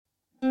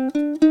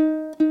Welcome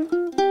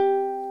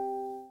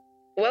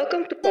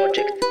to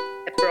Project,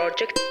 a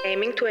project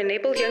aiming to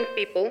enable young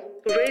people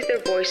to raise their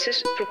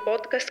voices through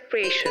podcast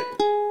creation.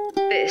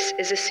 This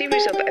is a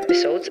series of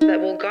episodes that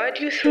will guide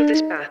you through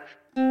this path.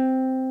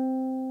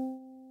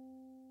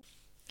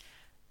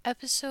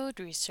 Episode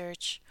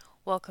Research.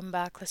 Welcome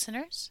back,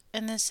 listeners.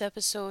 In this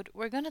episode,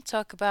 we're going to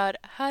talk about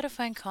how to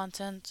find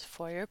content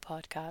for your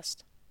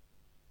podcast.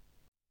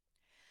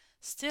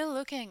 Still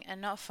looking and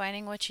not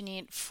finding what you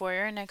need for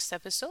your next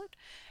episode?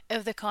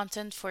 If the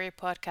content for your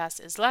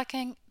podcast is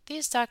lacking,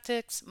 these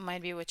tactics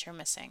might be what you're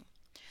missing.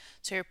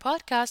 So, your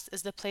podcast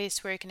is the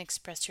place where you can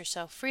express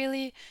yourself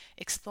freely,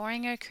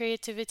 exploring your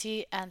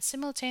creativity, and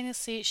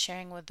simultaneously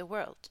sharing with the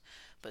world.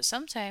 But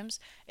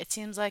sometimes it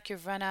seems like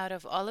you've run out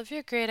of all of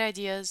your great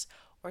ideas,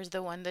 or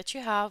the one that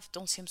you have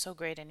don't seem so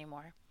great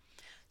anymore.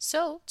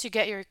 So, to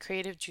get your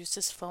creative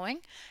juices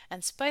flowing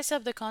and spice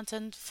up the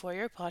content for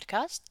your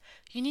podcast,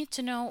 you need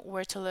to know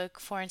where to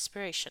look for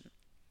inspiration.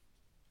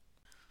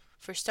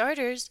 For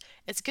starters,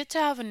 it's good to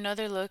have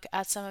another look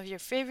at some of your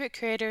favorite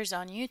creators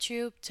on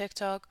YouTube,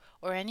 TikTok,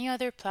 or any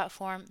other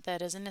platform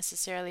that isn't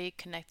necessarily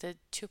connected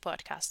to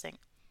podcasting.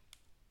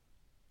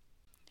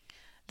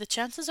 The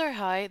chances are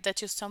high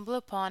that you'll stumble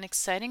upon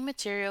exciting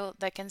material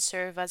that can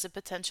serve as a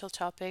potential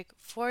topic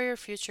for your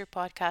future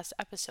podcast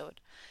episode.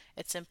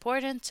 It's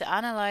important to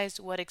analyze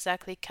what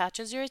exactly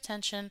catches your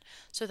attention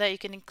so that you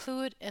can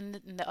include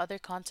in the other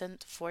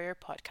content for your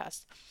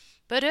podcast.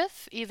 But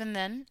if, even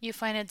then, you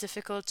find it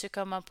difficult to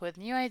come up with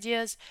new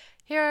ideas,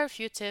 here are a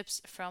few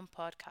tips from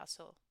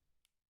Podcastle.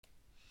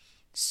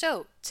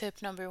 So,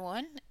 tip number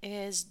one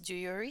is do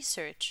your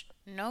research.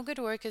 No good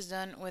work is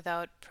done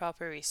without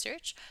proper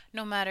research,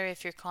 no matter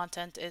if your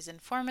content is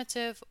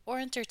informative or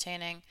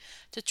entertaining.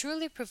 To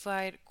truly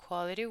provide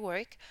quality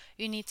work,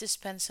 you need to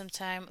spend some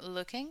time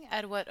looking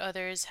at what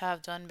others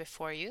have done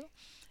before you.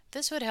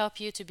 This would help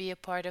you to be a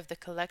part of the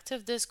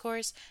collective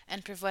discourse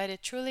and provide a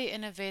truly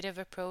innovative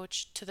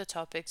approach to the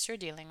topics you're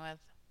dealing with.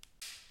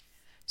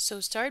 So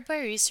start by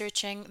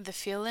researching the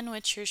field in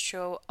which your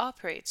show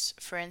operates.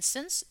 For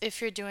instance,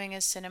 if you're doing a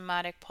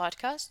cinematic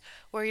podcast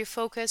where you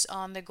focus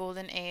on the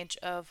golden age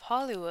of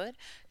Hollywood,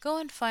 go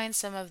and find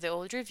some of the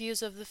old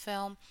reviews of the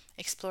film,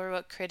 explore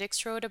what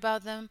critics wrote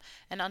about them,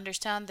 and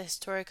understand the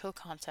historical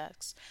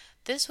context.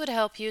 This would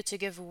help you to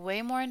give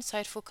way more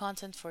insightful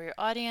content for your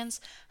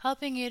audience,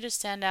 helping you to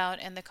stand out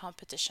in the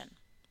competition.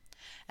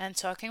 And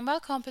talking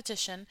about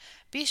competition,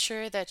 be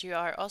sure that you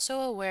are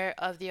also aware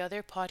of the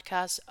other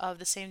podcasts of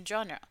the same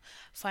genre.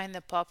 Find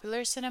the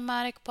popular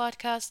cinematic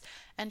podcast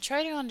and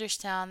try to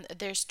understand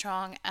their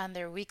strong and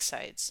their weak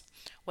sides.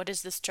 What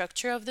is the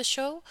structure of the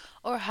show,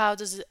 or how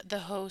does the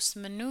host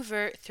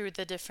maneuver through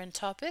the different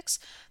topics?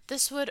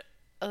 This would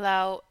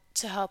allow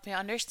to help you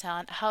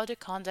understand how to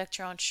conduct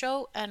your own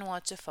show and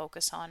what to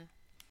focus on.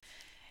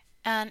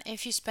 And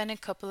if you spend a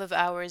couple of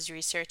hours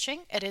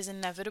researching, it is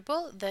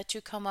inevitable that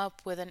you come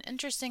up with an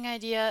interesting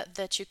idea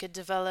that you could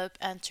develop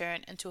and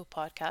turn into a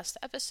podcast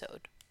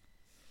episode.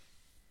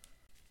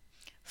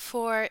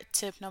 For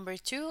tip number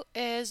two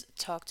is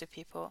talk to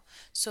people.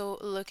 So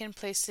look in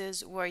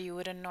places where you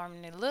wouldn't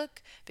normally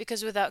look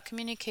because without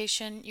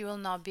communication, you will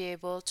not be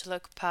able to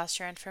look past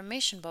your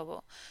information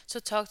bubble. So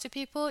talk to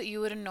people you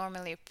wouldn't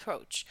normally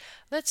approach.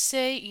 Let's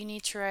say you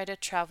need to write a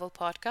travel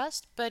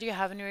podcast, but you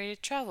haven't really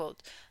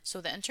traveled. So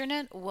the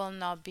internet will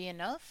not be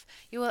enough.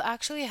 You will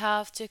actually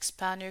have to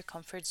expand your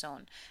comfort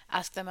zone.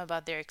 Ask them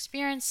about their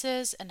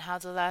experiences and how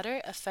the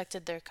latter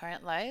affected their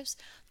current lives.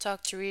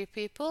 Talk to real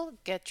people,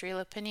 get real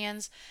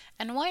opinions,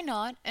 and why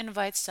not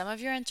invite some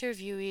of your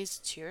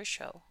interviewees to your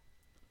show?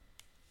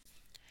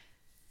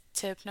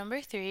 Tip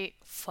number three,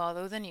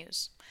 follow the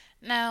news.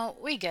 Now,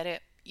 we get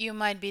it. You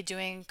might be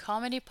doing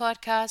comedy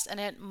podcasts and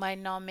it might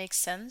not make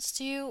sense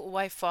to you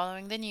why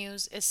following the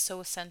news is so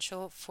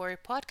essential for your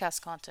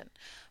podcast content.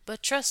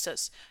 But trust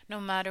us, no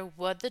matter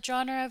what the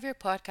genre of your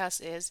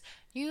podcast is,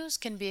 news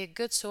can be a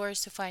good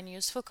source to find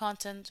useful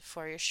content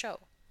for your show.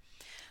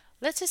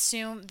 Let's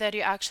assume that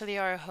you actually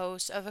are a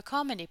host of a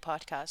comedy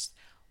podcast.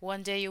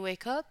 One day you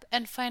wake up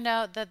and find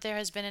out that there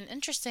has been an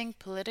interesting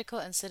political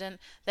incident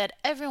that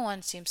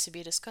everyone seems to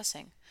be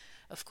discussing.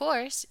 Of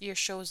course, your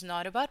show is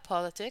not about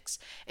politics,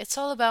 it's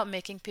all about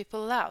making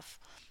people laugh.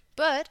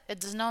 But it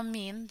does not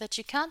mean that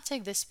you can't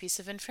take this piece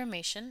of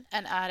information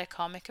and add a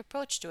comic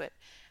approach to it.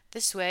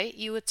 This way,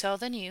 you would tell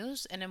the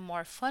news in a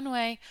more fun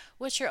way,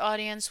 which your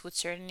audience would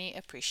certainly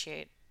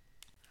appreciate.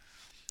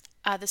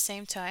 At the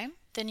same time,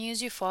 the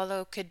news you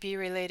follow could be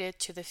related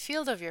to the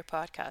field of your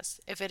podcast.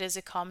 If it is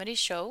a comedy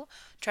show,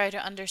 try to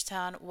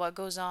understand what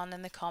goes on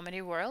in the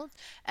comedy world.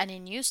 Any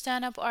new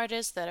stand up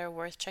artists that are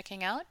worth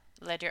checking out,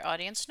 let your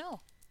audience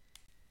know.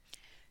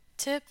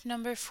 Tip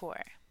number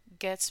four,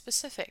 get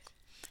specific.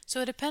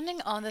 So,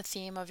 depending on the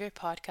theme of your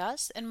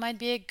podcast, it might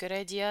be a good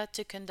idea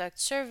to conduct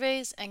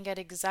surveys and get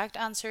exact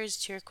answers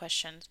to your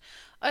questions.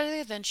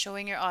 Other than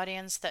showing your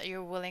audience that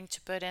you're willing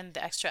to put in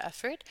the extra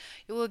effort,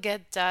 you will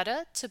get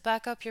data to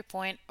back up your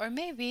point or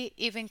maybe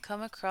even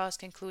come across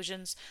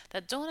conclusions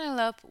that don't line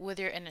up with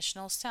your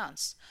initial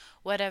stance.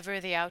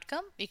 Whatever the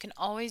outcome, you can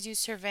always use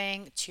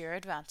surveying to your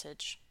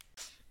advantage.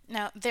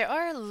 Now, there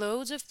are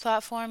loads of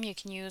platform you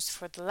can use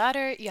for the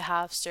latter. You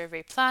have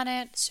Survey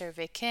Planet,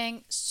 Survey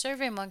King,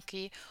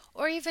 SurveyMonkey,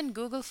 or even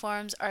Google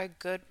Forms are a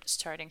good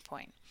starting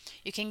point.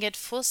 You can get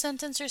full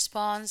sentence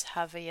response,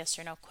 have a yes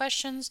or no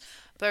questions,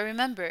 but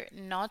remember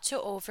not to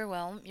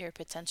overwhelm your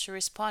potential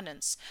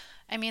respondents.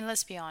 I mean,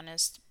 let's be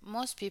honest,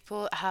 most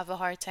people have a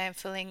hard time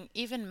filling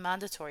even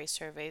mandatory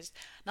surveys,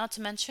 not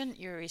to mention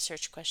your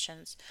research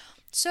questions.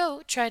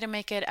 So try to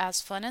make it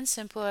as fun and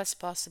simple as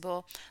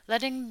possible,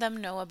 letting them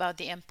know about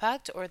the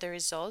impact or the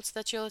results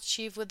that you'll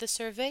achieve with the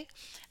survey.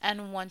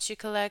 And once you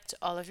collect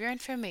all of your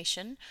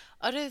information,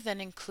 other than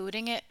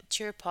including it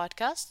to your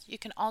podcast, you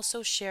can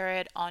also share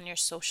it on your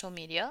social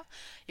media.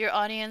 Your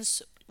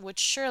audience would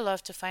sure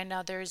love to find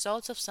out the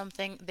results of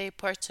something they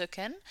partook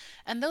in,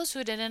 and those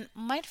who didn't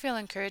might feel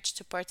encouraged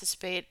to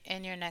participate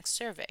in your next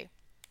survey.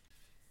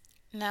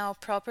 Now,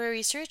 proper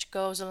research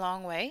goes a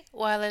long way.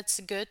 While it's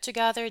good to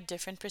gather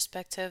different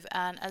perspective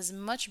and as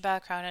much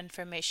background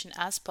information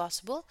as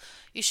possible,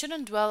 you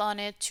shouldn't dwell on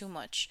it too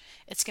much.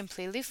 It's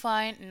completely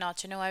fine not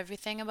to know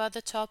everything about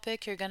the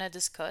topic you're going to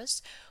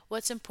discuss.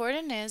 What's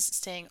important is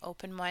staying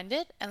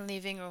open-minded and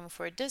leaving room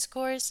for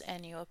discourse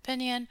and new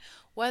opinion,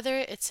 whether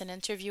it's an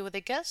interview with a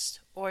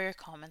guest or your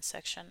comment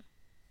section.